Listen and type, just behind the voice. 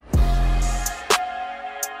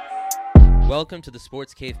Welcome to the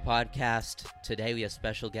Sports Cave podcast. Today we have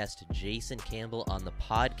special guest Jason Campbell on the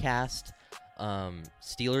podcast.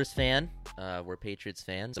 Steelers fan. We're Patriots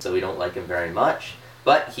fans, so we don't like him very much.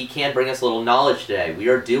 But he can bring us a little knowledge today. We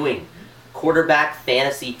are doing quarterback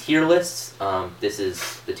fantasy tier lists. This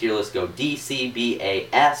is the tier list go D, C, B, A,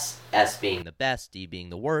 S. S being the best, D being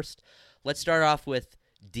the worst. Let's start off with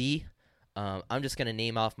D. I'm just going to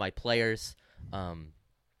name off my players,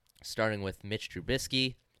 starting with Mitch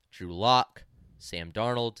Trubisky, Drew Lock, Sam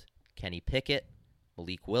Darnold, Kenny Pickett,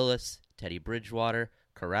 Malik Willis, Teddy Bridgewater,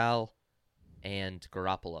 Corral, and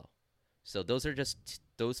Garoppolo. So those are just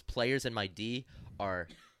those players in my D are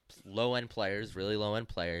low-end players, really low-end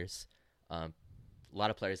players. A lot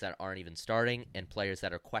of players that aren't even starting and players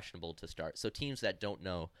that are questionable to start. So teams that don't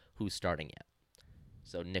know who's starting yet.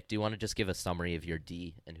 So, Nick, do you want to just give a summary of your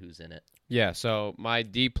D and who's in it? Yeah, so my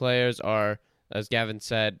D players are, as Gavin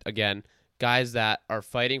said, again, guys that are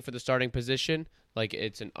fighting for the starting position, like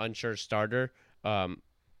it's an unsure starter,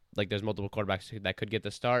 like there's multiple quarterbacks that could get the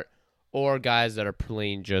start, or guys that are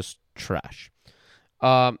plain just trash.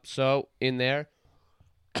 So in there,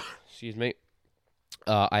 excuse me,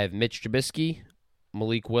 I have Mitch Trubisky,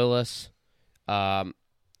 Malik Willis, oh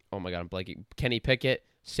my God, I'm blanking, Kenny Pickett,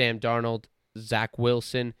 Sam Darnold, Zach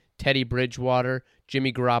Wilson, Teddy Bridgewater,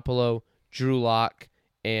 Jimmy Garoppolo, Drew Lock,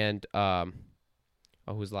 and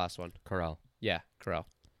who's the last one? Corral. Yeah, Corral.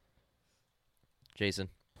 Jason.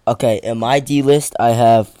 Okay, in my D list, I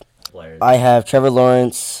have Trevor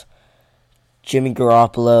Lawrence, Jimmy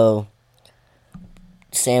Garoppolo,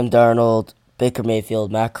 Sam Darnold, Baker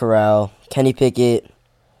Mayfield, Matt Corral, Kenny Pickett,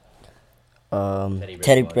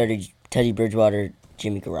 Teddy Bridgewater,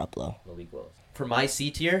 Jimmy Garoppolo. For my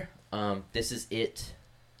C tier, this is it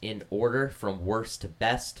in order from worst to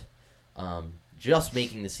best. Just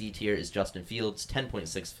making the C tier is Justin Fields,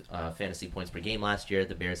 10.6 fantasy points per game last year.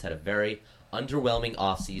 The Bears had a very underwhelming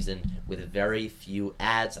offseason with very few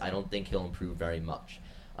ads. I don't think he'll improve very much.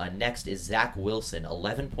 Next is Zach Wilson,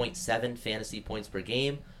 11.7 fantasy points per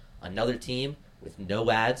game. Another team with no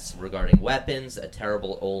ads regarding weapons, a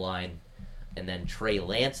terrible O-line. And then Trey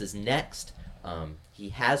Lance is next. He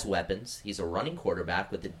has weapons. He's a running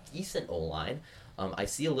quarterback with a decent O-line. I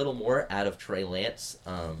see a little more out of Trey Lance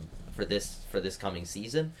for this coming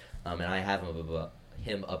season, and I have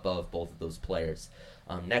him above both of those players.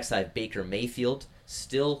 Next, I have Baker Mayfield,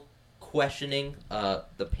 still questioning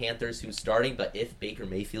the Panthers who's starting, but if Baker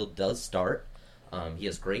Mayfield does start, he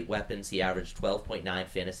has great weapons. He averaged 12.9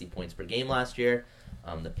 fantasy points per game last year.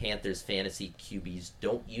 The Panthers' fantasy QBs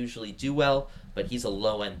don't usually do well, but he's a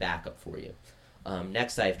low-end backup for you.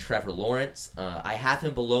 Next, I have Trevor Lawrence. I have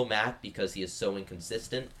him below Matt because he is so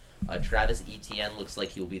inconsistent. Travis Etienne looks like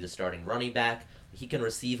he'll be the starting running back. He can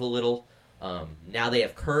receive a little. Now they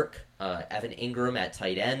have Kirk, Evan Ingram at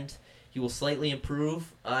tight end. He will slightly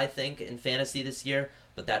improve, I think, in fantasy this year,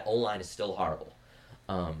 but that O-line is still horrible.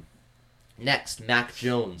 Next, Mac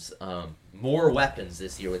Jones. More weapons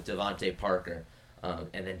this year with Devontae Parker.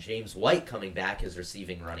 And then James White coming back, his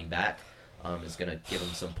receiving running back, is going to give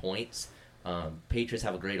him some points. Patriots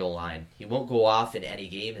have a great O-line. He won't go off in any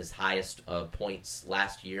game. His highest points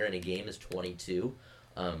last year in a game is 22.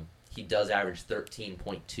 He does average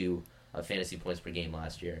 13.2 fantasy points per game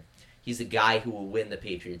last year. He's a guy who will win the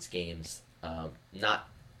Patriots games, not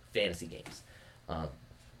fantasy games.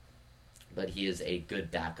 But he is a good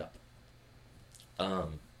backup.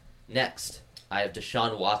 Next, I have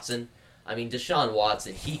Deshaun Watson. I mean, Deshaun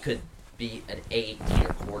Watson, he could be an A-tier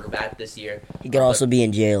quarterback this year. He could also be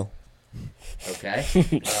in jail. Okay.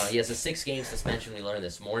 He has a 6-game suspension we learned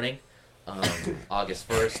this morning, August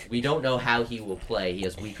 1st. We don't know how he will play. He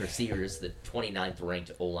has weak receivers, the 29th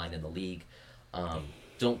ranked O-line in the league.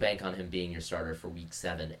 Don't bank on him being your starter for week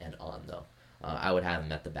 7 and on, though. I would have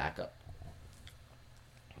him at the backup.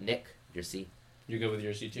 Nick, your C. You're good with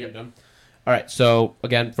your C tier, done? All right, so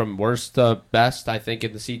again, from worst to best, I think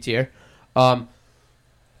in the C tier.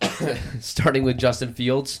 Starting with Justin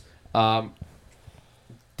Fields.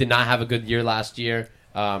 Did not have a good year last year.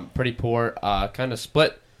 Pretty poor. Kind of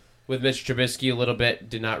split with Mitch Trubisky a little bit.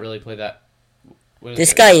 Did not really play that.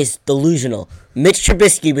 This guy is delusional. Mitch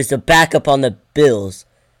Trubisky was the backup on the Bills.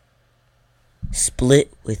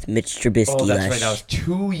 Split with Mitch Trubisky. Oh, that's right. That was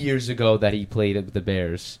 2 years ago that he played with the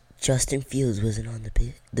Bears. Justin Fields wasn't on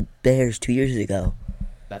the Bears 2 years ago.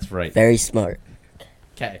 That's right. Very smart.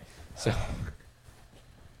 Okay, so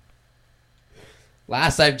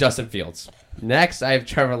last I have Justin Fields. Next I have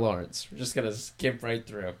Trevor Lawrence. We're just gonna skip right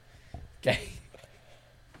through. Okay.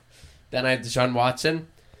 Then I have Deshaun Watson.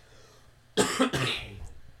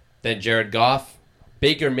 Then Jared Goff,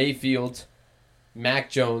 Baker Mayfield,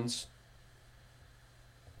 Mac Jones,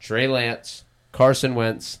 Trey Lance, Carson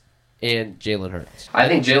Wentz, and Jalen Hurts. I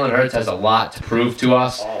think Jalen Hurts has a lot to prove to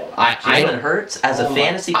us. Jalen Hurts as a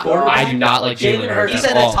fantasy quarterback? I do not like Jalen Hurts He's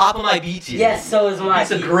at at the all. top of my B tier. Yes, so is mine.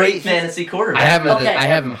 He's a great fantasy quarterback. I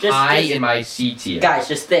have him just- high in my C tier. Guys,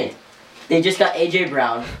 just think. They just got A.J.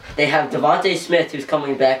 Brown. They have Devontae Smith, who's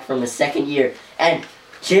coming back from his second year. And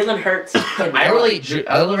Jalen Hurts can I run. relate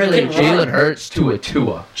Jalen Hurts to a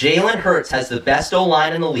Tua. Jalen Hurts has the best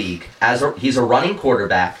O-line in the league. He's a running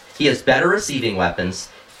quarterback. He has better receiving weapons.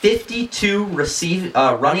 52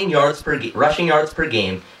 rushing yards per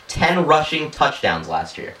game. 10 rushing touchdowns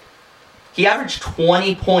last year. He averaged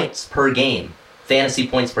 20 points per game. Fantasy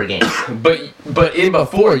points per game. But in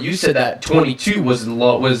before you said that 22 was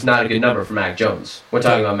not a good number for Mac Jones. We're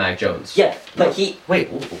talking about Mac Jones. Yeah, but he... Wait,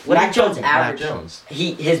 what Mac are you Jones talking about? averaged... Mac Jones.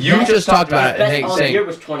 You just talked about it, His and best all saying- year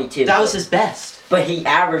was 22. That was his best. But he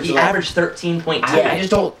averaged... He averaged 13.2. I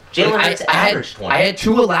just don't. Jalen I- Hurts I had- averaged 20. I had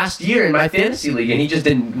Tua last year in my fantasy league, and he just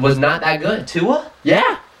was not that good. Tua?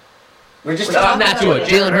 Yeah. We're just Not talking Tua. about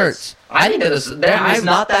Jalen Hurts. I think that He's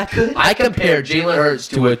not that good. I compare Jalen Hurts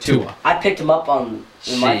to a Tua. I picked him up in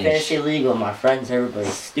my Sheesh. fantasy league with my friends.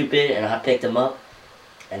 Everybody's stupid, and I picked him up.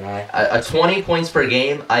 And A 20 points per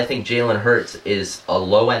game, I think Jalen Hurts is a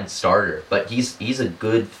low-end starter, but he's a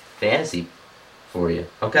good fantasy for you.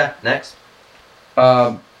 Okay, next.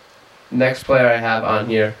 Next player I have on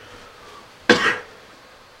here.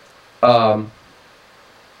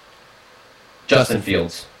 Justin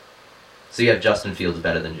Fields. So you have Justin Fields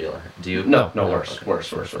better than Jalen Hurts. Do you? No, worse. Okay.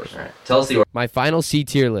 Worse. All right. Tell us the order. My final C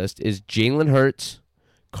tier list is Jalen Hurts,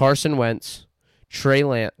 Carson Wentz, Trey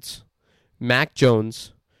Lance, Mac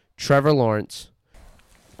Jones, Trevor Lawrence.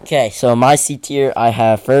 Okay, so my C tier, I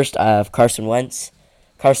have Carson Wentz.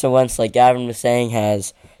 Carson Wentz, like Gavin was saying,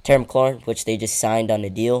 has Terry McLaurin, which they just signed on a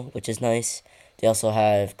deal, which is nice. They also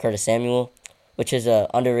have Curtis Samuel, which is a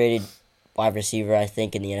underrated wide receiver, I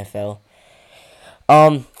think, in the NFL.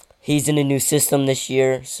 He's in a new system this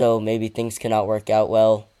year, so maybe things cannot work out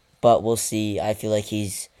well, but we'll see. I feel like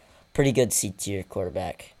he's pretty good C tier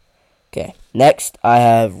quarterback. Okay, next I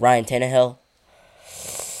have Ryan Tannehill.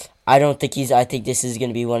 I think this is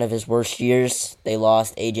going to be one of his worst years. They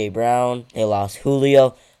lost A.J. Brown. They lost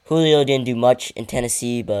Julio. Julio didn't do much in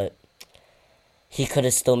Tennessee, but he could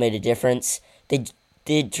have still made a difference. They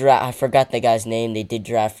did draft, I forgot the guy's name. They did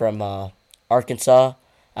draft from Arkansas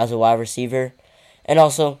as a wide receiver. And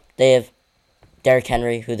also, they have Derrick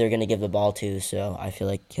Henry, who they're going to give the ball to, so I feel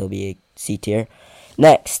like he'll be a C tier.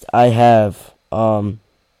 Next, I have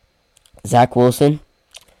Zach Wilson.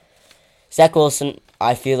 Zach Wilson,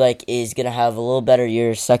 I feel like, is going to have a little better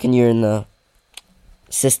year, second year in the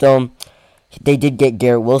system. They did get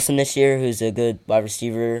Garrett Wilson this year, who's a good wide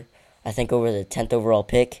receiver, I think over the 10th overall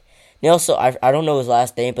pick. They also, I don't know his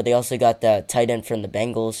last name, but they also got the tight end from the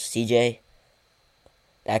Bengals, CJ.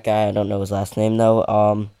 That guy, I don't know his last name,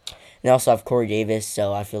 though. They also have Corey Davis,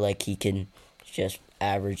 so I feel like he can just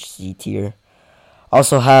average C tier.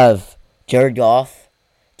 Also have Jared Goff.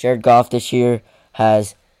 Jared Goff this year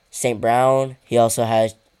has St. Brown. They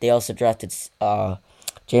also drafted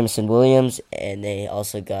Jameson Williams, and they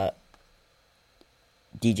also got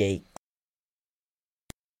DJ.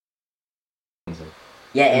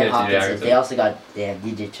 Yeah, and Hawkinson. They also got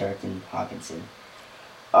DJ Chark and Hawkinson.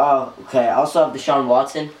 Okay. I also have Deshaun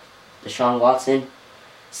Watson.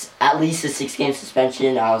 At least a 6-game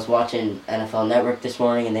suspension. I was watching NFL Network this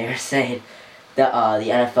morning, and they were saying that the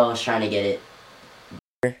NFL is trying to get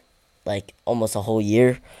it like almost a whole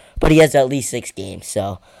year, but he has at least 6 games.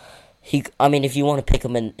 So if you want to pick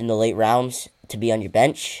him in the late rounds to be on your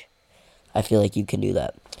bench, I feel like you can do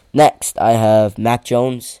that. Next, I have Mac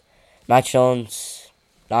Jones. Mac Jones,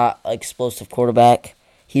 not an explosive quarterback.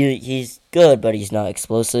 He's good, but he's not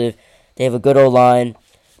explosive. They have a good O-line.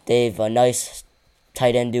 They have a nice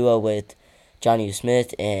tight end duo with Jonnu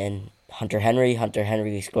Smith and Hunter Henry. Hunter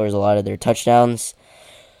Henry scores a lot of their touchdowns.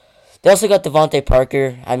 They also got Devontae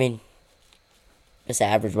Parker. Just an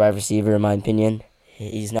average wide receiver in my opinion.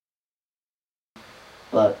 He's not,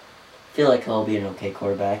 but I feel like he'll be an okay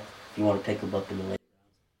quarterback if you want to pick him up in the late rounds.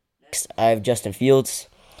 Next, I have Justin Fields.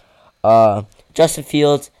 Justin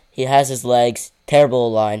Fields, he has his legs.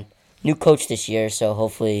 Terrible line. New coach this year, so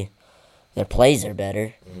hopefully their plays are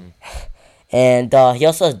better. And he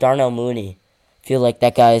also has Darnell Mooney. I feel like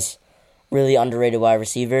that guy's really underrated wide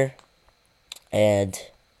receiver. And,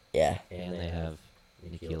 yeah. And they have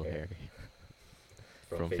N'Keal Harry.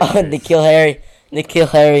 N'Keal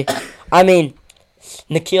Harry.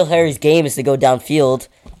 N'Keal Harry's game is to go downfield,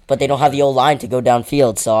 but they don't have the O-line to go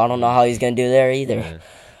downfield, so I don't know how he's going to do there either.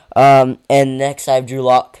 Yeah. And next I have Drew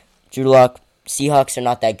Lock. Seahawks are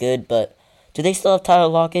not that good, but Do they still have Tyler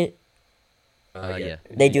Lockett? Yeah.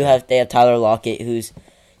 They do have. They have Tyler Lockett, who's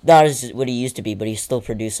not as what he used to be, but he still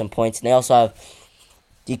produced some points. And they also have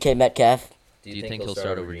DK Metcalf. Do you think he'll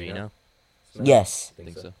start over Geno? Yes, I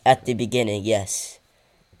think so. at the beginning, yes.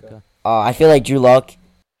 Okay. I feel like Drew Lock has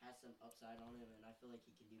some upside on him, and I feel like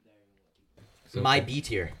he can do better than what people. My B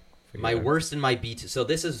tier. My worst and my B tier. So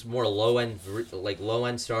this is more low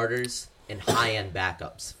end starters and high end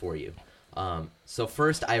backups for you. So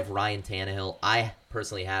first I have Ryan Tannehill. I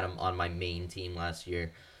personally had him on my main team last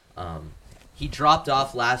year. He dropped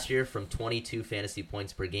off last year from 22 fantasy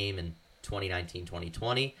points per game in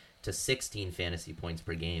 2019-2020 to 16 fantasy points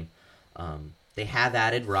per game. They have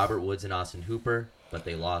added Robert Woods and Austin Hooper, but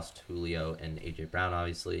they lost Julio and A.J. Brown,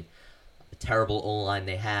 obviously. A terrible O-line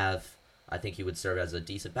they have. I think he would serve as a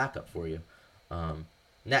decent backup for you.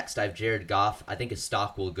 Next, I have Jared Goff. I think his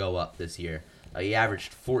stock will go up this year. He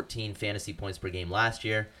averaged 14 fantasy points per game last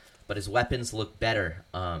year, but his weapons look better.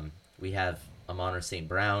 We have Amon-Ra St.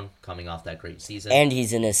 Brown coming off that great season. And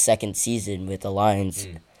he's in his second season with the Lions.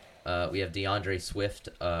 We have DeAndre Swift,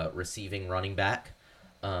 receiving running back.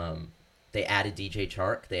 They added DJ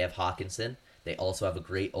Chark. They have Hawkinson. They also have a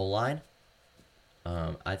great O-line.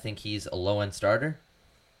 I think he's a low-end starter.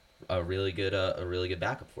 A really good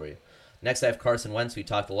backup for you. Next, I have Carson Wentz. We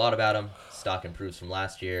talked a lot about him. Stock improves from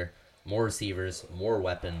last year. More receivers, more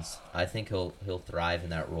weapons. I think he'll thrive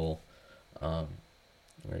in that role. Where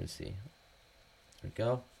is he? There we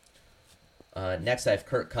go. Next, I have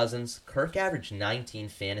Kirk Cousins. Kirk averaged 19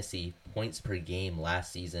 fantasy points per game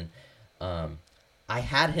last season. I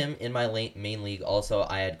had him in my main league. Also,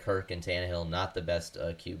 I had Kirk and Tannehill, not the best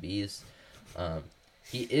QBs.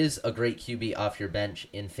 He is a great QB off your bench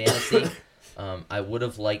in fantasy. I would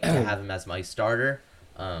have liked to have him as my starter,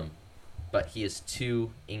 but he is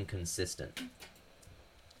too inconsistent.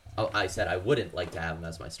 Oh, I said I wouldn't like to have him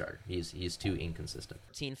as my starter. He's too inconsistent.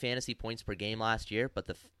 14 fantasy points per game last year, but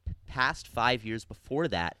the past 5 years before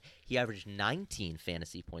that, he averaged 19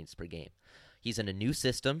 fantasy points per game. He's in a new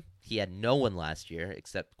system. He had no one last year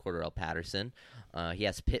except Cordarrelle Patterson. He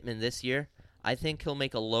has Pittman this year. I think he'll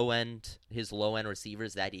make his low-end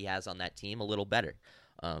receivers that he has on that team a little better.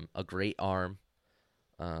 A great arm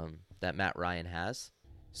that Matt Ryan has.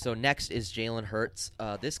 So next is Jalen Hurts.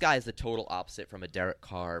 This guy is the total opposite from a Derek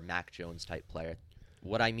Carr, Mac Jones type player.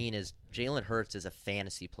 What I mean is Jalen Hurts is a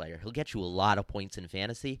fantasy player. He'll get you a lot of points in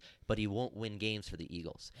fantasy, but he won't win games for the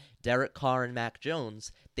Eagles. Derek Carr and Mac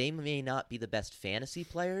Jones, they may not be the best fantasy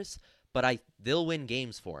players, but they'll win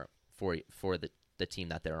games for him for the team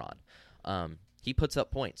that they're on. He puts up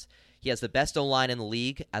points. He has the best O-line in the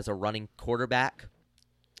league as a running quarterback.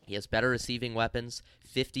 He has better receiving weapons,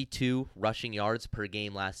 52 rushing yards per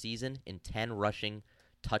game last season and 10 rushing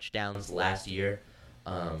touchdowns last year.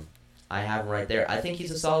 I have him right there. I think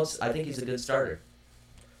he's a good starter.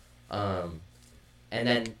 And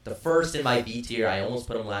then the first in my B tier, I almost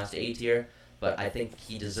put him last to A tier, but I think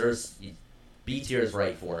he deserves B tier is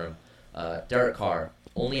right for him. Derek Carr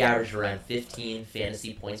only averaged around 15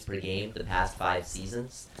 fantasy points per game the past 5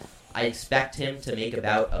 seasons. I expect him to make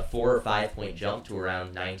about a 4 or 5 point jump to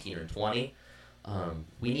around 19 or 20.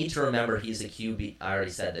 We need to remember he's a QB. I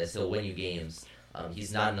already said this. He'll win you games.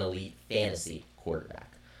 He's not an elite fantasy quarterback.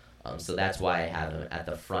 So that's why I have him at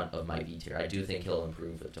the front of my B tier. I do think he'll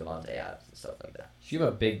improve with Devontae Adams and stuff like that. You have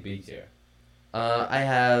a big B tier. I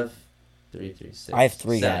have 3, 6. I have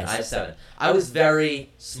 3 7. guys. I have 7. I was very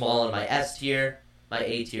small in my S tier. My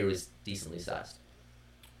A tier was decently sized.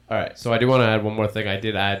 All right, so I do want to add one more thing. I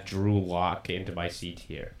did add Drew Lock into my C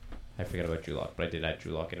tier. I forgot about Drew Lock, but I did add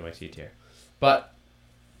Drew Lock into my C tier. But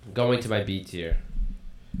going to my B tier.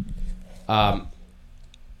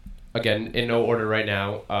 Again, in no order right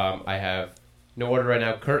now. I have no order right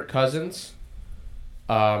now. Kirk Cousins,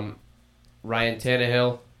 Ryan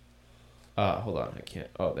Tannehill. Hold on, I can't.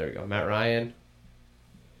 Oh, there we go. Matt Ryan.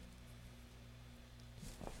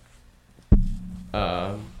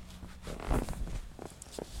 Guy,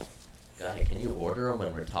 can you order them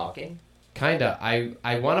when we're talking? Kinda.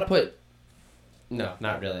 I want to put. No,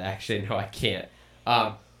 not really. Actually, no, I can't.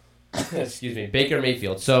 Excuse me, Baker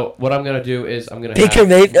Mayfield. So what I'm gonna do is I'm gonna Baker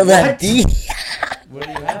Mayfield at D. Where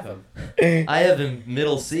do you have him? I have him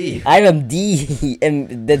middle C. I have him D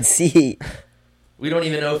and then C. We don't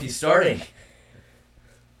even know if he's starting.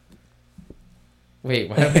 Wait,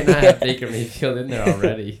 why do I not have Baker Mayfield in there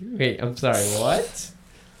already? Wait, I'm sorry, what?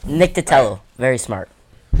 Nick Tatello, very smart.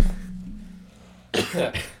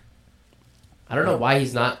 I don't know why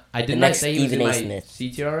he's not. I didn't next say he was in Stephen A. my Smith.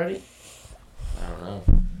 C tier already? I don't know.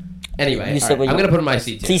 Anyway, You said alright, I'm going to put him in my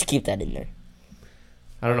C tier. Please keep that in there.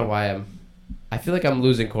 I don't know why I feel like I'm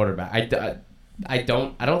losing quarterback. I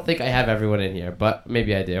don't think I have everyone in here, but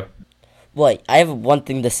maybe I do. Wait, I have one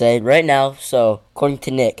thing to say right now. So, according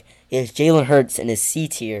to Nick, he has Jalen Hurts in his C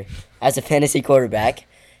tier as a fantasy quarterback,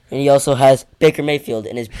 and he also has Baker Mayfield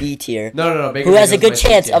in his B tier, No. Baker who has a Mayfield's good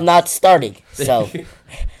my chance C tier. of not starting. So,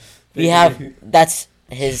 that's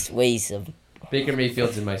his ways of. Baker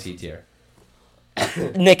Mayfield's in my C tier.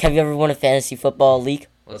 Nick, have you ever won a fantasy football league?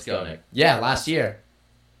 Let's go, Nick. Yeah, last year.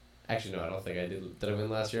 Actually, no, I don't think I did. Did I win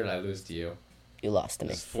last year? Or did I lose to you? You lost to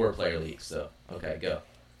me. It's 4-player league, so okay, go.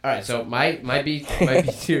 All right, so my B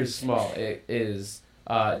tier is small. It is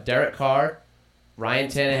Derek Carr, Ryan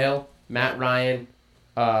Tannehill, Matt Ryan,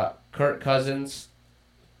 Kirk Cousins,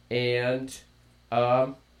 and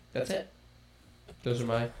that's it. Those are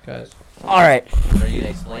my guys. All right. Are you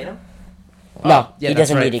gonna explain them? No, yeah, he that's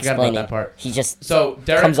doesn't right. need Forgot about explaining. that part. He just So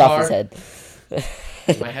Derek comes Carr, off his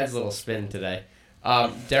head. my head's a little spin today.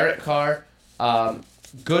 Derek Carr,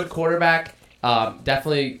 good quarterback,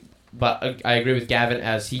 definitely. But I agree with Gavin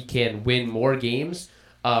as he can win more games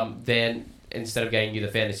than instead of getting you the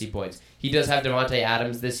fantasy points. He does have Devontae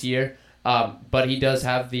Adams this year, but he does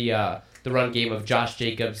have the run game of Josh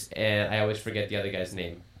Jacobs, and I always forget the other guy's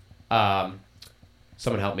name.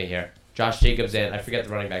 Someone help me here. Josh Jacobs and I forget the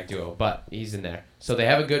running back duo, but he's in there. So they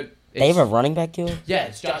have a good. They have a running back duo? Yeah,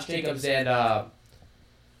 it's Josh Jacobs and I'm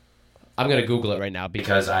gonna Google it right now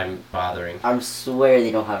because I'm bothering. I swear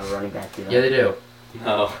they don't have a running back duo. Yeah, they do.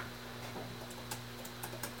 No.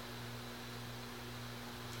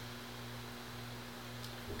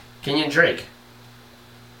 Kenyon Drake.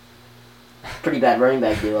 Pretty bad running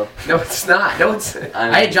back duo. No, it's not. No, it's.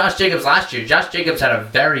 I had Josh Jacobs last year. Josh Jacobs had a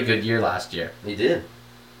very good year last year. He did.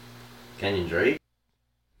 Kenyon Drake.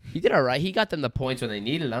 He did all right. He got them the points when they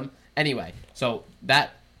needed them. Anyway, so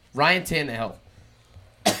that Ryan Tannehill.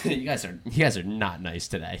 you guys are not nice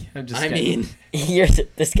today. I'm just. Kidding.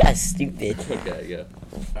 This guy's stupid. Okay, go.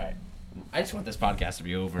 All right. I just want this podcast to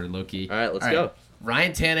be over, Loki. All right, let's go.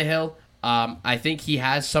 Ryan Tannehill. I think he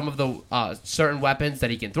has some of the certain weapons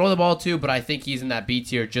that he can throw the ball to, but I think he's in that B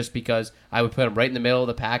tier just because I would put him right in the middle of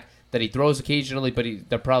the pack. That he throws occasionally, but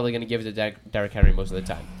they're probably going to give it to Derrick Henry most of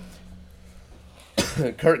the time.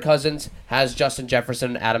 Kirk Cousins has Justin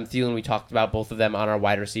Jefferson and Adam Thielen. We talked about both of them on our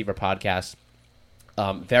wide receiver podcast.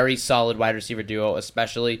 Very solid wide receiver duo,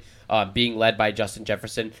 especially being led by Justin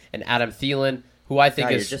Jefferson and Adam Thielen, who I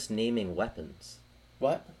think is... You're just naming weapons.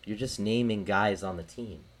 What? You're just naming guys on the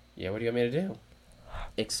team. Yeah, what do you want me to do?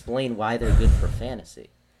 Explain why they're good for fantasy.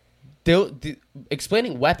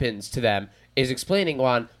 Explaining weapons to them is explaining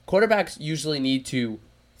on quarterbacks usually need to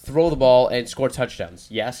throw the ball and score touchdowns,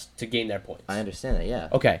 yes, to gain their points. I understand that, yeah.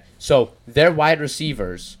 Okay, so their wide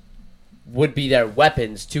receivers would be their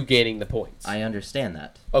weapons to gaining the points. I understand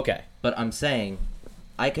that. Okay. But I'm saying,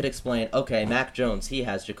 I could explain, okay, Mac Jones, he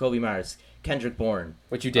has Jacoby Myers, Kendrick Bourne.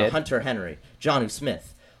 Which you did. Hunter Henry, Jonnu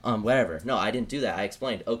Smith, whatever. No, I didn't do that. I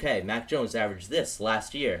explained, okay, Mac Jones averaged this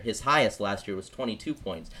last year. His highest last year was 22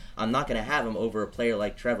 points. I'm not going to have him over a player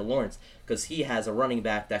like Trevor Lawrence because he has a running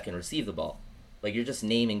back that can receive the ball. Like, you're just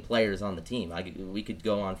naming players on the team. We could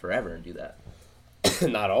go on forever and do that.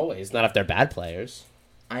 Not always. Not if they're bad players.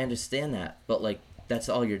 I understand that, but, like, that's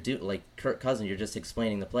all you're doing. Like, Kirk Cousins, you're just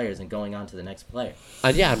explaining the players and going on to the next player.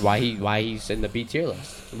 And yeah, and why he's in the B tier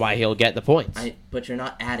list. Why he'll get the points. But you're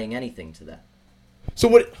not adding anything to that. So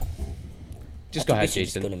what... Just go I ahead, think you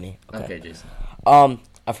should Jason. just go to me. Okay, Jason.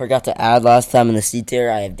 I forgot to add last time in the C tier,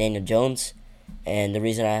 I have Daniel Jones. And the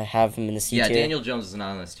reason I have him in the C tier... Yeah, Daniel Jones is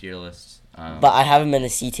not on this tier list. But I have him in the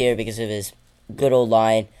C tier because of his good old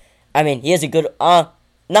line. I mean, he has a good...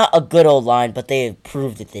 not a good old line, but they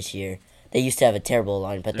improved it this year. They used to have a terrible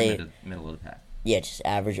line, but They're middle of the pack. Yeah, just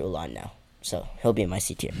average O line now. So he'll be in my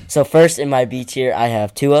C tier. So first in my B tier, I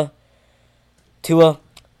have Tua. Tua,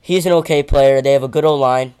 he's an okay player. They have a good O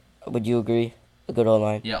line. Would you agree? A good O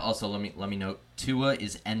line. Yeah. Also, let me note. Tua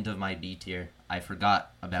is end of my B tier. I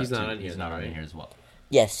forgot about. He's not Tua. on here, He's not on right? here as well.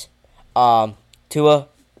 Yes. Tua,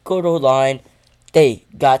 good O line. They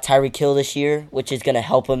got Tyreek Hill this year, which is gonna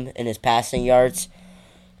help him in his passing yards.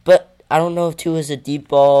 But I don't know if Tua's a deep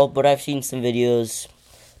ball. But I've seen some videos.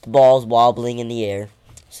 The ball's wobbling in the air.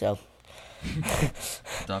 So.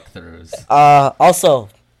 Duck throws. Also,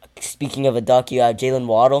 speaking of a duck, you have Jalen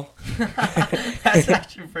Waddle. That's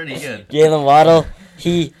actually pretty good. Jalen Waddle,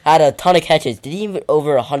 he had a ton of catches. Did he even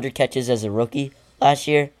over 100 catches as a rookie last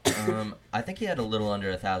year? I think he had a little under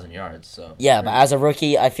 1,000 yards. So Yeah, but as a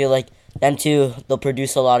rookie, I feel like them two, they'll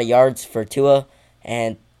produce a lot of yards for Tua,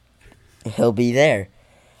 and he'll be there.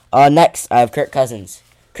 Next, I have Kirk Cousins.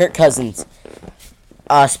 Kirk Cousins,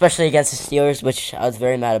 especially against the Steelers, which I was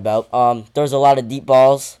very mad about. There was a lot of deep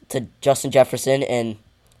balls to Justin Jefferson, and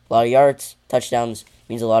a lot of yards, touchdowns,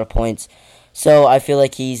 means a lot of points. So I feel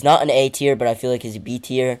like he's not an A tier, but I feel like he's a B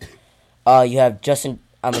tier. You have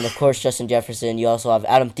of course, Justin Jefferson. You also have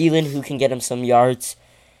Adam Thielen, who can get him some yards.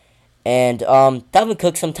 And Dalvin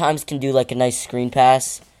Cook sometimes can do like a nice screen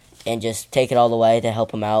pass and just take it all the way to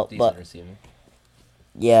help him out. Decent receiving.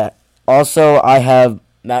 Yeah. Also, I have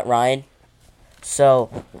Matt Ryan.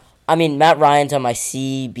 So, I mean, Matt Ryan's on my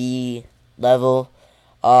CB level.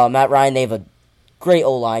 Matt Ryan, they have a great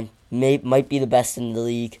O-line. Might be the best in the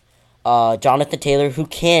league. Jonathan Taylor, who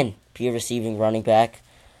can be a receiving running back.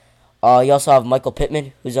 You also have Michael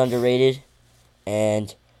Pittman, who's underrated.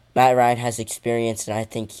 And Matt Ryan has experience, and I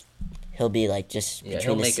think he'll be like just... Yeah,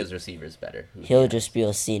 he'll make his receivers better. He'll just be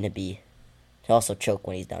a C and a B. He'll also choke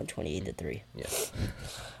when he's down 28-3. Yeah.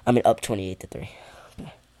 I mean, up 28-3.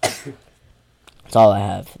 That's all I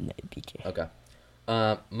have in the BK. Okay.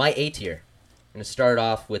 My A tier. I'm going to start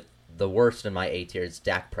off with the worst in my A tier. It's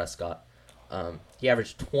Dak Prescott. He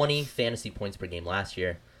averaged 20 fantasy points per game last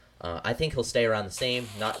year. I think he'll stay around the same.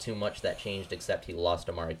 Not too much that changed, except he lost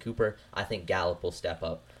Amari Cooper. I think Gallup will step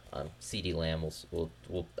up. CeeDee Lamb will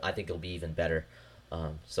I think he'll be even better.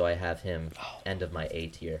 So I have him end of my A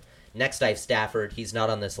tier. Next, I have Stafford. He's not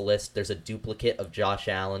on this list. There's a duplicate of Josh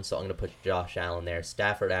Allen, so I'm going to put Josh Allen there.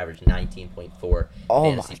 Stafford averaged 19.4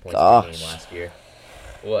 fantasy points per game last year.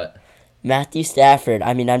 What? Matthew Stafford.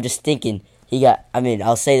 I mean, I'm just thinking.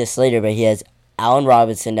 I'll say this later, but he has Allen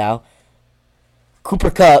Robinson now. Cooper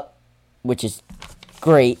Kupp, which is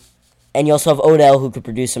great. And you also have Odell, who could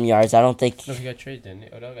produce some yards. I don't think... No, he got traded, didn't he?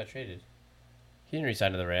 Odell got traded. He didn't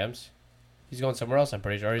resign to the Rams. He's going somewhere else, I'm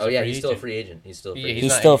pretty sure. He's still a free agent. He's still a free agent.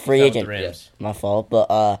 He's still a free agent. Yes. My fault.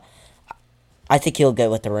 But I think he'll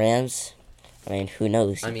get with the Rams. I mean, who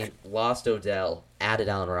knows? I mean, lost Odell, added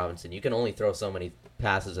Allen Robinson. You can only throw so many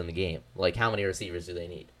passes in the game. Like, how many receivers do they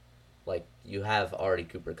need? Like, you have already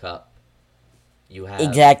Cooper Kupp. You have...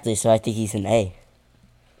 Exactly, so I think he's an A.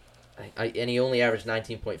 And he only averaged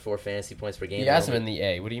 19.4 fantasy points per game. He has him in the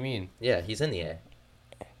A. What do you mean? Yeah, he's in the A.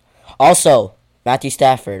 Also, Matthew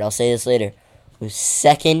Stafford, I'll say this later, was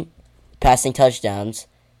second passing touchdowns,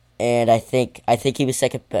 and I think he was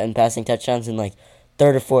second in passing touchdowns and like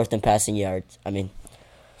third or fourth in passing yards. I mean,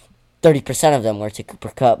 30% of them were to Cooper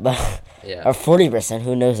Kupp, but yeah. or 40%,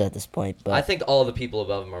 who knows at this point. But I think all the people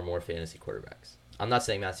above him are more fantasy quarterbacks. I'm not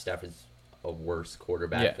saying Matthew Stafford's a worse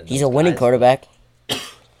quarterback than he's those a winning guys, quarterback.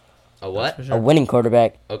 A what? Sure. A winning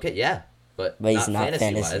quarterback. Okay, yeah. But he's not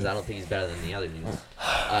fantasy-wise. fantasy. I don't think he's better than the other dudes.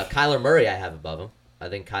 Kyler Murray I have above him. I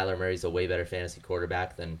think Kyler Murray's a way better fantasy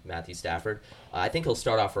quarterback than Matthew Stafford. I think he'll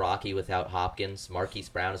start off rocky without Hopkins. Marquise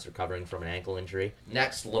Brown is recovering from an ankle injury.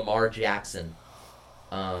 Next, Lamar Jackson.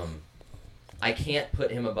 I can't put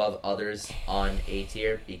him above others on A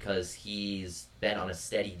tier because he's been on a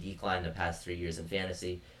steady decline the past 3 years in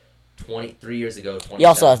fantasy. 3 years ago, he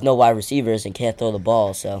also has no wide receivers and can't throw the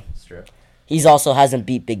ball, so That's true. He's also hasn't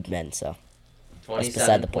beat big men, so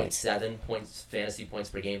 27.7 points fantasy points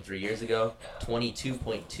per game 3 years ago,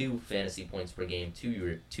 22.2 fantasy points per game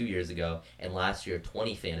 2 years ago, and last year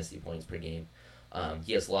 20 fantasy points per game.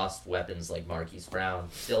 He has lost weapons like Marquise Brown,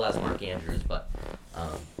 still has Mark Andrews, but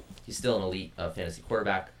he's still an elite fantasy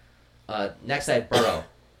quarterback. Next, I have Burrow.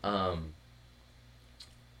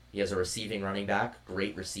 He has a receiving running back,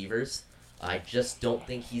 great receivers. I just don't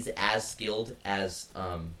think he's as skilled as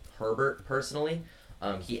Herbert, personally.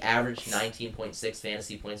 He averaged 19.6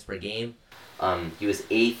 fantasy points per game. He was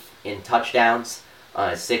 8th in touchdowns,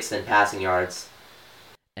 6th in passing yards.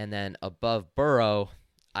 And then above Burrow,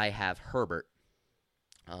 I have Herbert.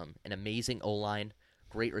 An amazing O-line,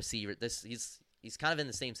 great receiver. He's kind of in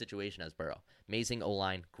the same situation as Burrow. Amazing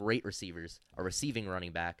O-line, great receivers, a receiving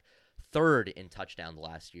running back. 3rd in touchdowns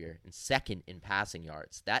last year, and 2nd in passing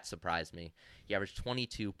yards. That surprised me. He averaged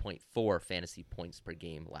 22.4 fantasy points per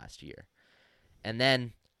game last year. And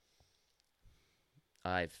then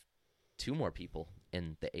I've 2 more people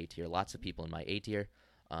in the A tier. Lots of people in my A tier.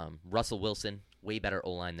 Russell Wilson, way better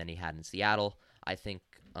O-line than he had in Seattle. I think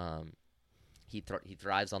he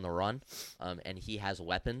thrives on the run, and he has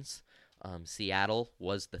weapons. Seattle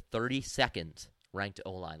was the 32nd ranked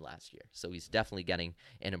O-line last year. So he's definitely getting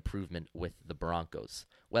an improvement with the Broncos.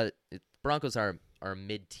 Well, Broncos are a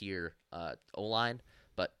mid-tier O-line,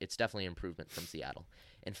 but it's definitely an improvement from Seattle.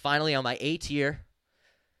 And finally, on my A tier,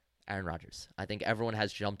 Aaron Rodgers. I think everyone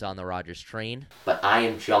has jumped on the Rodgers train, but I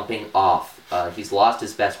am jumping off. He's lost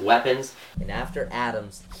his best weapons, and after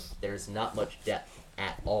Adams, there's not much depth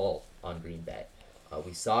at all on Green Bay.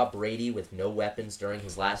 We saw Brady with no weapons during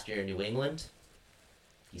his last year in New England.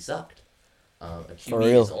 He sucked. A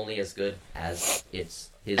QB is only as good as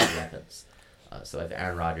his weapons. So I have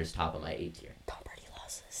Aaron Rodgers top of my A tier. Tom Brady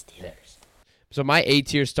Steelers. So my A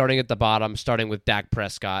tier starting at the bottom, starting with Dak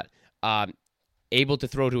Prescott, able to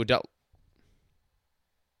throw to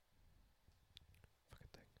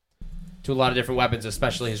a lot of different weapons,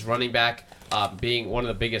 especially his running back, being one of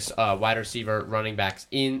the biggest wide receiver running backs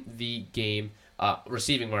in the game,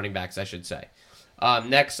 receiving running backs, I should say.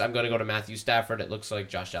 Next, I'm going to go to Matthew Stafford. It looks like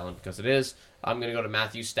Josh Allen because it is. I'm going to go to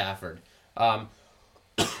Matthew Stafford.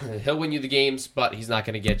 He'll win you the games, but he's not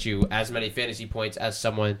going to get you as many fantasy points as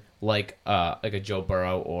someone like a Joe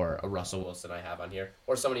Burrow or a Russell Wilson I have on here,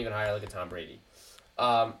 or someone even higher like a Tom Brady.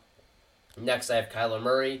 Next, I have Kyler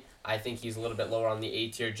Murray. I think he's a little bit lower on the A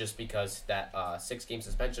tier just because that 6-game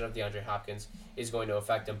suspension of DeAndre Hopkins is going to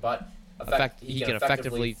affect him, but he can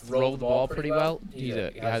effectively throw the ball pretty well. He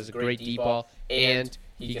has a great deep ball, and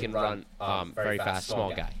he can run very fast,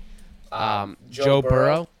 small guy. Joe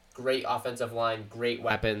Burrow, great offensive line, great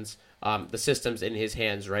weapons. The system's in his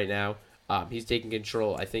hands right now. He's taking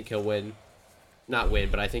control. I think he'll not win,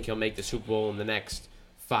 but I think he'll make the Super Bowl in the next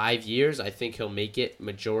 5 years. I think he'll make it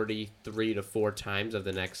majority 3 to 4 times of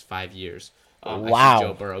the next 5 years. Wow. I see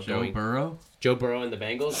Joe Burrow and the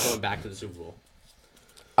Bengals going back to the Super Bowl.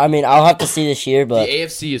 I mean, I'll have to see this year, but the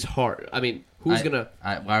AFC is hard. I mean, why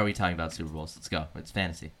are we talking about Super Bowls? Let's go. It's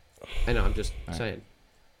fantasy. I know. I'm just saying.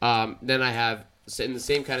 Then I have, in the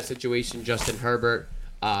same kind of situation, Justin Herbert.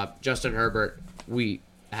 Justin Herbert,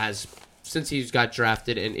 since he's got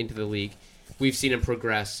drafted and into the league, we've seen him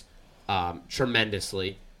progress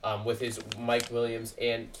tremendously with his Mike Williams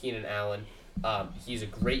and Keenan Allen. He's a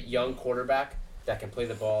great young quarterback that can play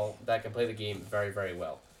the ball, that can play the game very, very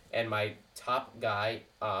well. And my top guy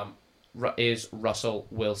is Russell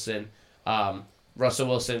Wilson. Russell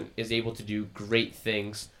Wilson is able to do great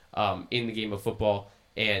things in the game of football,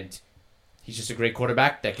 and he's just a great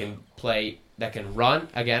quarterback that can run,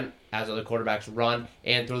 again, as other quarterbacks run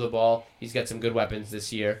and throw the ball. He's got some good weapons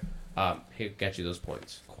this year. He'll get you those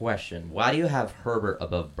points. Question: why do you have Herbert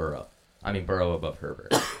above Burrow? I mean, Burrow above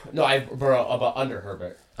Herbert. No, I have Burrow under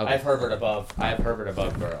Herbert. Okay. I have Herbert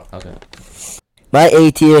above Burrow. Okay. my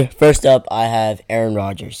A tier, first up, I have Aaron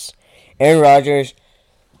Rodgers. Aaron Rodgers,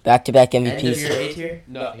 back-to-back End of MVPs. your A tier?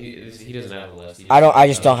 No, he doesn't have a list. I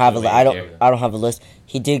just don't have I don't have a list.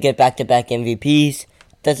 He did get back-to-back MVPs.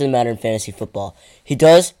 Doesn't matter in fantasy football. He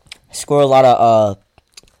does score a lot of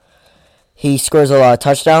he scores a lot of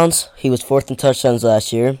touchdowns. He was 4th in touchdowns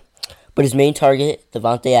last year. But his main target,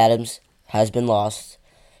 Devontae Adams, has been lost.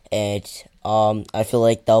 And I feel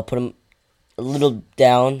like that'll put him a little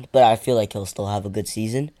down, but I feel like he'll still have a good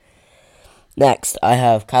season. Next, I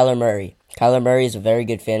have Kyler Murray. Kyler Murray is a very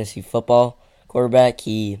good fantasy football quarterback.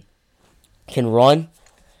 He can run,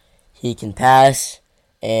 he can pass,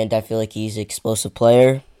 and I feel like he's an explosive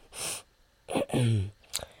player.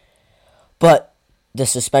 But the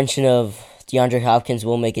suspension of DeAndre Hopkins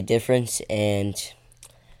will make a difference,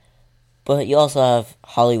 but you also have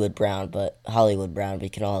Hollywood Brown, we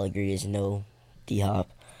can all agree is no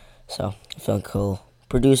D-Hop. So I feel like he'll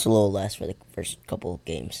produce a little less for the first couple of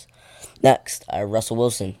games. Next, Russell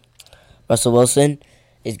Wilson. Russell Wilson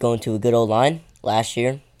is going to a good old line. Last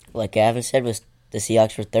year, like Gavin said, was the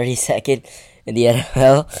Seahawks were 32nd in the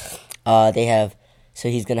NFL. So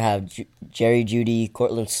he's going to have Jerry Jeudy,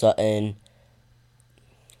 Cortland Sutton.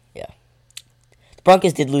 Yeah. The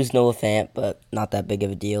Broncos did lose Noah Fant, but not that big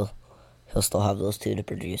of a deal. He'll still have those two to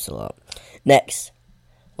produce a lot. Next,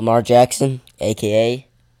 Lamar Jackson, a.k.a.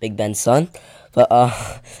 Big Ben's son. But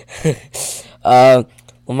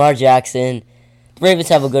Lamar Jackson, the Ravens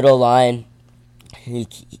have a good old line.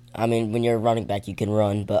 When you're a running back, you can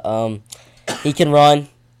run. But he can run.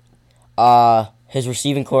 His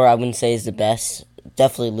receiving core, I wouldn't say is the best.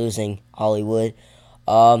 Definitely losing Hollywood.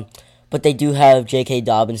 But they do have J.K.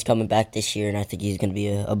 Dobbins coming back this year, and I think he's going to be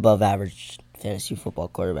an above-average fantasy football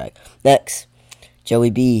quarterback. Next, Joey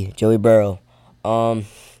Burrow.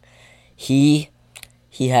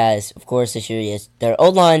 He has, of course, this year, their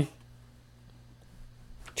O-line,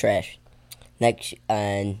 trash. Next,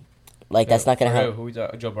 and that's not going to help. Who's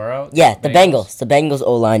Joe Burrow? Yeah, the Bengals. The Bengals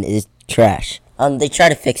O-line is trash. They try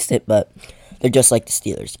to fix it, but they're just like the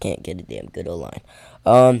Steelers. Can't get a damn good O-line.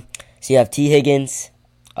 So you have T. Higgins.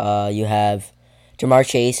 You have Jamar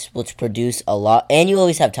Chase, which produce a lot. And you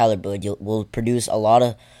always have Tyler Boyd. Will produce a lot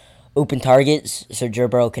of open targets so Joe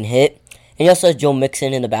Burrow can hit. And you also have Joe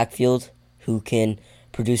Mixon in the backfield who can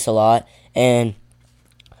produce a lot. And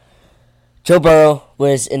Joe Burrow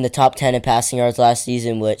was in the top 10 in passing yards last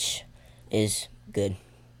season, which is good.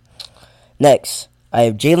 Next, I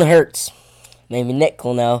have Jalen Hurts. Maybe Nick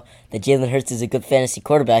will know that Jalen Hurts is a good fantasy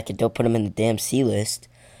quarterback and don't put him in the damn C list.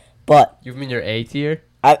 But You mean your A tier?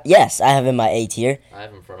 yes, I have him in my A tier. I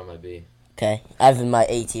have him in front of my B. Okay, I have in my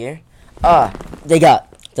A tier. They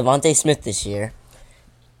got Devontae Smith this year.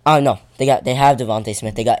 No, they have Devontae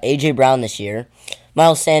Smith. They got AJ Brown this year.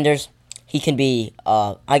 Miles Sanders, he can be.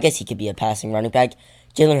 I guess he could be a passing running back.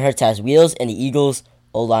 Jalen Hurts has wheels, and the Eagles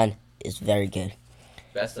O-line is very good.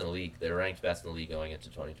 Best in the league. They're ranked best in the league going into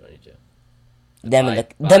 2022. Them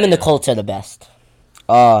and the Colts are the best.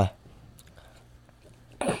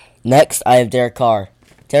 Next, I have Derek Carr.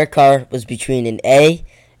 Derek Carr was between an A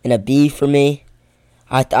and a B for me.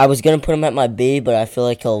 I was gonna put him at my B, but I feel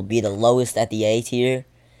like he'll be the lowest at the A tier.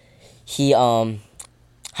 He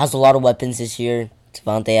has a lot of weapons this year.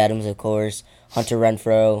 Devontae Adams, of course, Hunter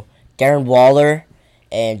Renfrow, Darren Waller,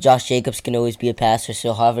 and Josh Jacobs can always be a passer,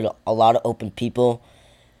 so he'll have a lot of open people.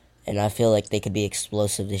 And I feel like they could be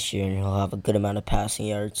explosive this year, and he'll have a good amount of passing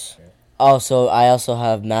yards. Also, I also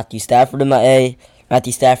have Matthew Stafford in my A.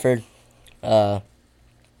 Matthew Stafford, he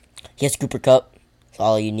has Cooper Kupp. That's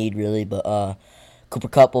all you need, really. But Cooper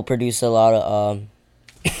Kupp will produce a lot of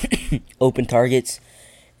open targets.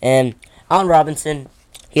 And Allen Robinson,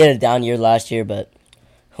 he had a down year last year, but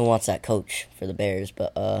who wants that coach for the Bears?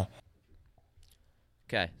 But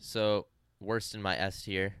Okay, so worst in my S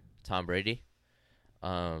tier, Tom Brady.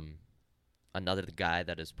 Another guy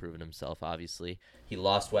that has proven himself, obviously. He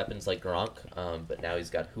lost weapons like Gronk, but now he's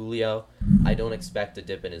got Julio. I don't expect a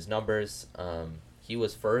dip in his numbers. He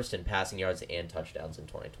was first in passing yards and touchdowns in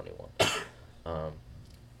 2021.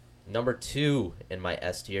 Number 2 in my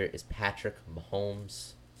S tier is Patrick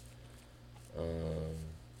Mahomes.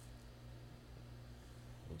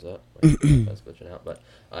 What's up? That's glitching out. But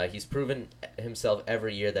he's proven himself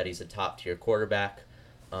every year that he's a top-tier quarterback.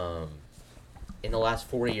 In the last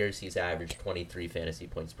 4 years, he's averaged 23 fantasy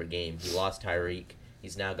points per game. He lost Tyreek.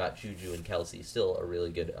 He's now got Juju and Kelsey. Still a really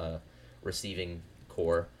good receiving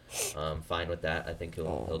core. Fine with that. I think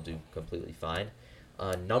he'll do completely fine.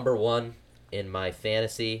 Number 1 in my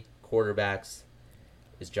fantasy quarterbacks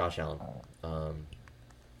is Josh Allen.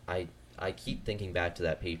 I keep thinking back to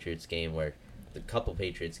that Patriots game where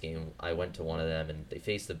I went to one of them and they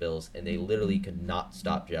faced the Bills and they literally could not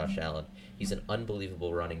stop Josh Allen. He's an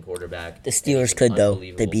unbelievable running quarterback. The Steelers could, though.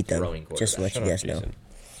 They beat them. Just to let you guys know.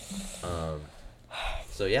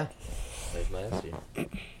 So, yeah. There's my S tier.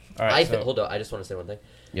 All right, Hold on. I just want to say one thing.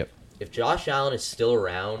 Yep. If Josh Allen is still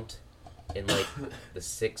around in, like, the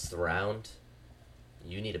 6th round,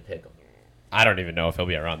 you need to pick him. I don't even know if he'll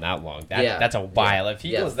be around that long. That's a while. If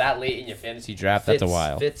he goes that late in your fantasy draft, that's a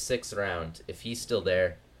while. 5th, 6th round. If he's still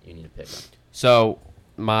there, you need to pick him. So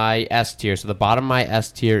my S tier. So the bottom of my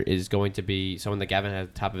S tier is going to be someone that Gavin has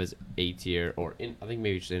at the top of his A tier, I think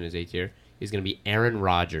maybe just in his A tier, is going to be Aaron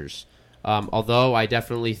Rodgers. Although I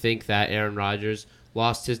definitely think that Aaron Rodgers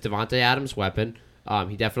lost his Devontae Adams weapon.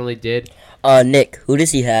 He definitely did. Nick, who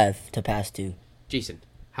does he have to pass to? Jason,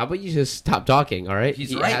 how about you just stop talking, all right?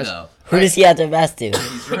 He's right, though. Who does he have to pass to?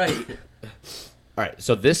 He's right. All right,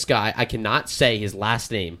 so this guy, I cannot say his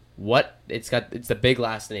last name. It's the big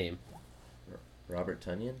last name. Robert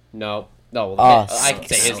Tonyan? No, I can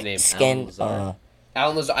say his name.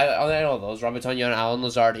 Alan Lazard. I know those. Robert Tonyan, Alan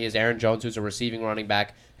Lazard. He has Aaron Jones, who's a receiving running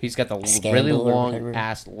back. He's got the really long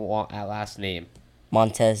last name.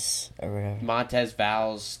 Montez or whatever. Montez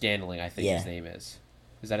Valles Scantling, I think his name is.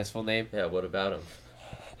 Is that his full name? Yeah, what about him?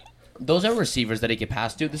 Those are receivers that he can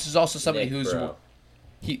pass to. This is also somebody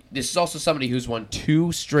This is also somebody who's won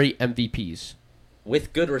 2 straight MVPs.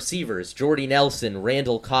 With good receivers, Jordy Nelson,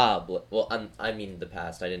 Randall Cobb. Well, I mean the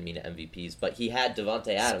past. I didn't mean MVPs, but he had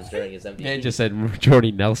Devontae Adams during his MVP. Man just said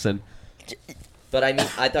Jordy Nelson. But I mean,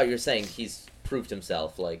 I thought you were saying he's proved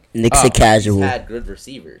himself. Like Nick's a casual. He's had good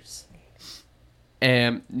receivers.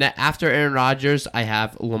 And after Aaron Rodgers, I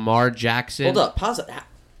have Lamar Jackson. Hold up, pause it.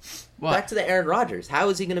 Back to the Aaron Rodgers. How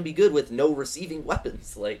is he going to be good with no receiving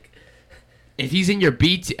weapons? Like, if he's in your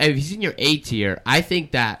A tier, I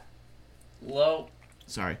think that low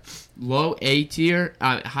A tier,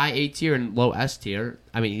 high A tier, and low S tier.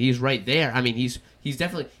 I mean, he's right there. I mean, he's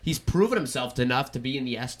proven himself enough to be in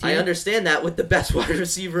the S tier. I understand that with the best wide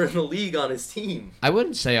receiver in the league on his team. I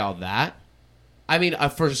wouldn't say all that. I mean,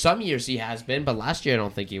 for some years he has been, but last year I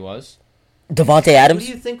don't think he was. Devontae Adams? Who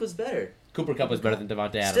do you think was better? Cooper Kupp was better than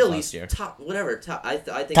Devontae Adams still, last year. I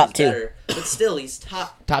think top he's 2. better, but still he's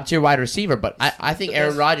top tier wide receiver. But I think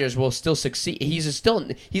Aaron Rodgers will still succeed. He's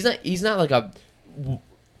not like a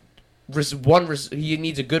one. He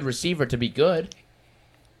needs a good receiver to be good.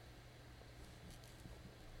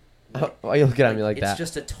 Why are you looking at me like that? It's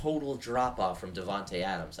just a total drop off from Devontae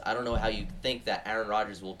Adams. I don't know how you think that Aaron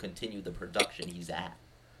Rodgers will continue the production he's at.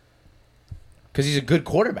 Because he's a good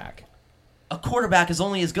quarterback. A quarterback is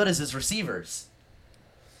only as good as his receivers.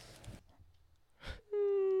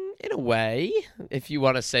 In a way, if you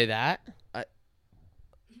want to say that.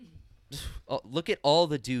 Look at all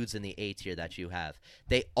the dudes in the A tier that you have.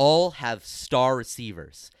 They all have star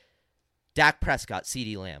receivers. Dak Prescott,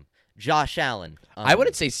 CeeDee Lamb, Josh Allen. I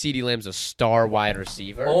wouldn't say CeeDee Lamb's a star wide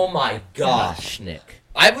receiver. Oh my gosh, Nick.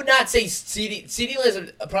 I would not say CeeDee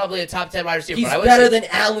Lamb's probably a top 10 wide receiver. He's but I would better say, than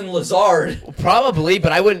Alan Lazard. Probably,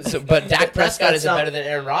 but I wouldn't. But Dak Prescott isn't better than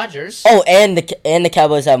Aaron Rodgers. Oh, and the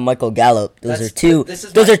Cowboys have Michael Gallup. Those are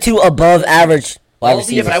two above average wide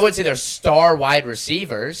receivers. Yeah, but I wouldn't say they're star wide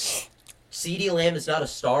receivers. CeeDee Lamb is not a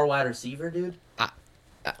star wide receiver, dude.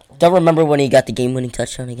 Don't remember when he got the game-winning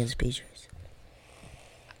touchdown against the Patriots.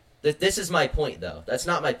 This is my point, though. That's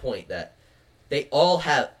not my point. That they all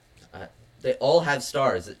have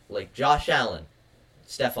stars like Josh Allen,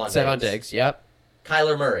 Stephon Diggs, yep.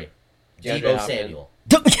 Kyler Murray, DeAndre Deebo Hopkins. Samuel.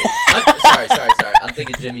 Sorry. I'm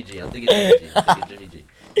thinking Jimmy G. DeAndre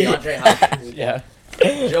Hopkins. Yeah.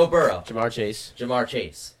 Joe Burrow. Jamar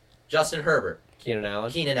Chase. Justin Herbert. Keenan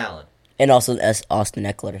Allen. And also Austin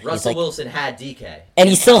Eckler. Russell Wilson had DK. And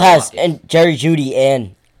he still has, and Jerry Jeudy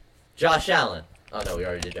and Josh Allen. Oh, no, we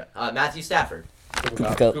already did that. Matthew Stafford.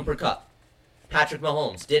 Cooper Kupp. Patrick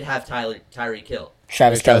Mahomes did have Tyreek Hill.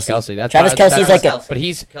 Travis Kelce. Travis Kelce's like a... But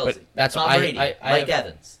he's... Kelce. But that's Tom Brady. Mike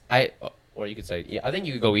Evans. Or you could say... Yeah, I think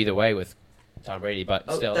you could go either way with Tom Brady, but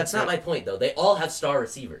still... That's not my point, though. They all have star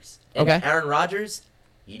receivers. And Okay. Aaron Rodgers,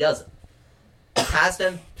 he doesn't.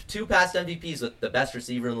 Two past MVPs with the best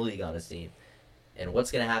receiver in the league on his team. And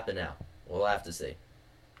what's going to happen now? We'll have to see.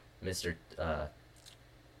 Mr.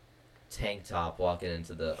 Tank Top walking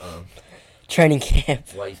into the training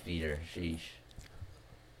camp. wife beater. Sheesh.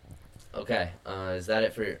 Okay. Is that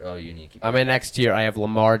it for your... Oh, you need to keep... On my next tier, I have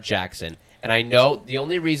Lamar Jackson. And I know the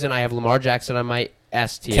only reason I have Lamar Jackson on my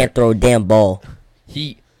S tier... Can't throw a damn ball.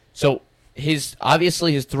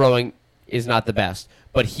 Obviously his throwing is not the best,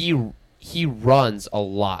 but he runs a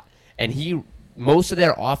lot. And most of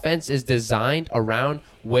their offense is designed around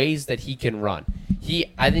ways that he can run.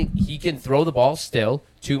 I think he can throw the ball still.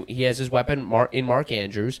 He has his weapon in Mark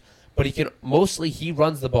Andrews, but he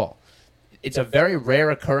runs the ball. It's a very rare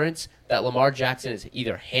occurrence that Lamar Jackson is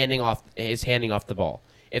either handing off the ball.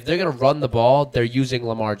 If they're going to run the ball, they're using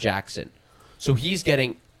Lamar Jackson. So he's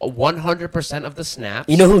getting 100% of the snaps.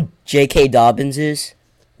 You know who J.K. Dobbins is?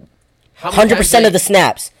 100% of the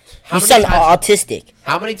snaps. He's autistic.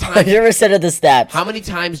 How many times? 100% of the snaps. How many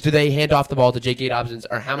times do they hand off the ball to J.K. Dobbins,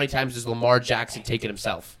 or how many times does Lamar Jackson take it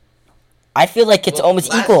himself? I feel like it's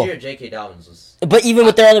almost equal. Last year, J.K. Dobbins was... But even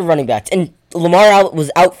with their other running backs. And Lamar was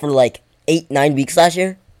out for like 8-9 weeks last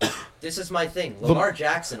year. This is my thing. Lamar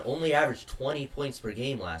Jackson only averaged 20 points per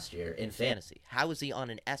game last year in fantasy. How is he on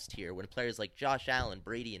an S tier when players like Josh Allen,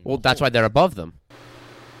 Brady, and... Well, that's why they're above them.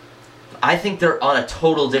 I think they're on a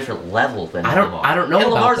total different level than Lamar. I don't know and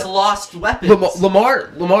about Lamar's that. lost weapons.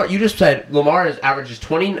 Lamar, you just said Lamar averages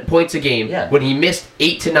 20 points a game when he missed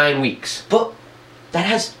 8 to 9 weeks. But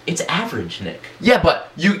it's average, Nick. Yeah,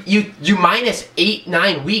 but you minus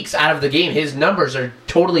 8-9 weeks out of the game, his numbers are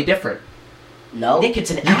totally different. No. Nick,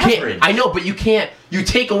 it's an average. I know, but you can't. You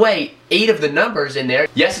take away 8 of the numbers in there.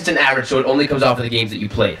 Yes, it's an average, so it only comes off of the games that you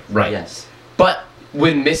played. Right. Yes. But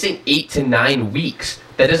when missing 8 to 9 weeks,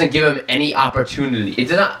 that doesn't give him any opportunity. It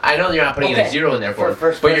does not. I know you're not putting a 0 in there for him,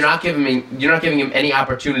 but you're not giving him any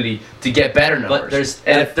opportunity to get better numbers.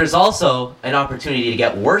 But there's also an opportunity to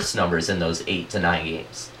get worse numbers in those 8 to 9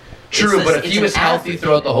 games. True, but if he was healthy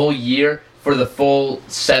throughout the whole year for the full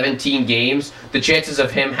 17 games, the chances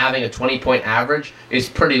of him having a 20-point average is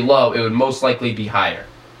pretty low. It would most likely be higher.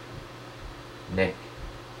 Nick,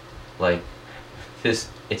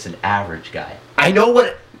 it's an average guy. I know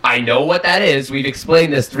what that is. We've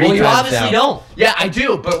explained this 3 times now. Well, you obviously don't. Yeah, I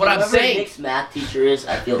do, but what I'm saying... Nick's math teacher is,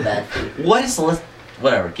 I feel bad for you. What is the...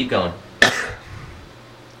 Whatever, keep going.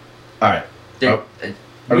 All right.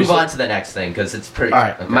 Move on to the next thing, because it's pretty... All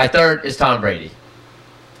right, okay. My third is Tom Brady.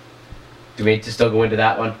 Do we need to still go into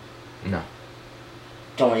that one? No.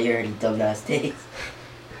 Don't want to hear any dumbass takes.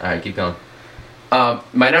 All right, keep going.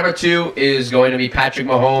 My number 2 is going to be Patrick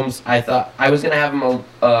Mahomes. I thought I was going to have him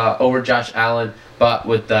over Josh Allen, but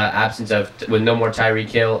with the absence with no more Tyreek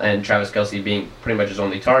Hill and Travis Kelce being pretty much his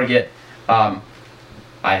only target, I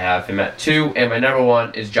have him at 2, and my number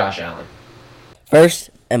 1 is Josh Allen.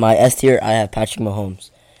 First, in my S tier, I have Patrick Mahomes.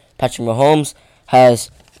 Patrick Mahomes has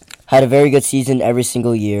had a very good season every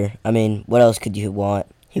single year. I mean, what else could you want?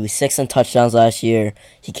 He was 6 on touchdowns last year.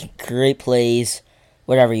 He can create plays,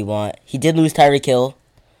 whatever you want. He did lose Tyreek Hill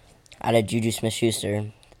out of Juju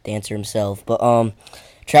Smith-Schuster, the answer himself. But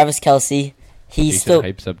Travis Kelce, he's still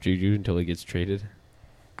hypes up Juju until he gets traded.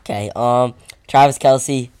 Okay. Travis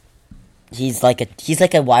Kelce, he's like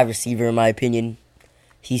a wide receiver in my opinion.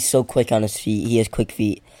 He's so quick on his feet. He has quick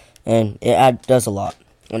feet, and it does a lot.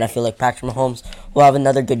 And I feel like Patrick Mahomes will have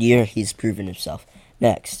another good year. He's proven himself.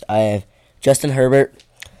 Next, I have Justin Herbert.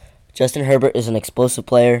 Justin Herbert is an explosive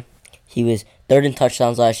player. He was 3rd in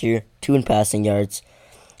touchdowns last year, 2 in passing yards,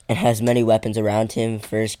 and has many weapons around him.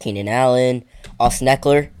 First, Keenan Allen, Austin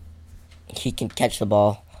Eckler. He can catch the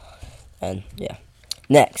ball. And, yeah.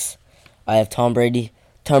 Next, I have Tom Brady.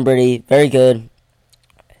 Tom Brady, very good.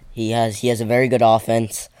 He has a very good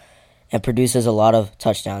offense and produces a lot of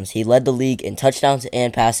touchdowns. He led the league in touchdowns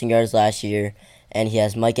and passing yards last year, and he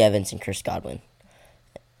has Mike Evans and Chris Godwin.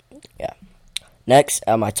 Yeah. Next,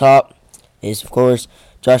 at my top is, of course,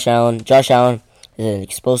 Josh Allen. Josh Allen is an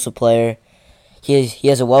explosive player. He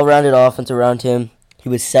has a well-rounded offense around him. He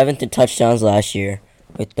was 7th in touchdowns last year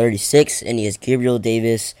with 36, and he has Gabriel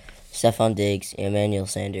Davis, Stephon Diggs, Emmanuel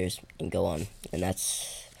Sanders, and go on. And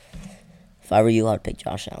that's, if I were you, I'd pick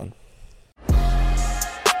Josh Allen.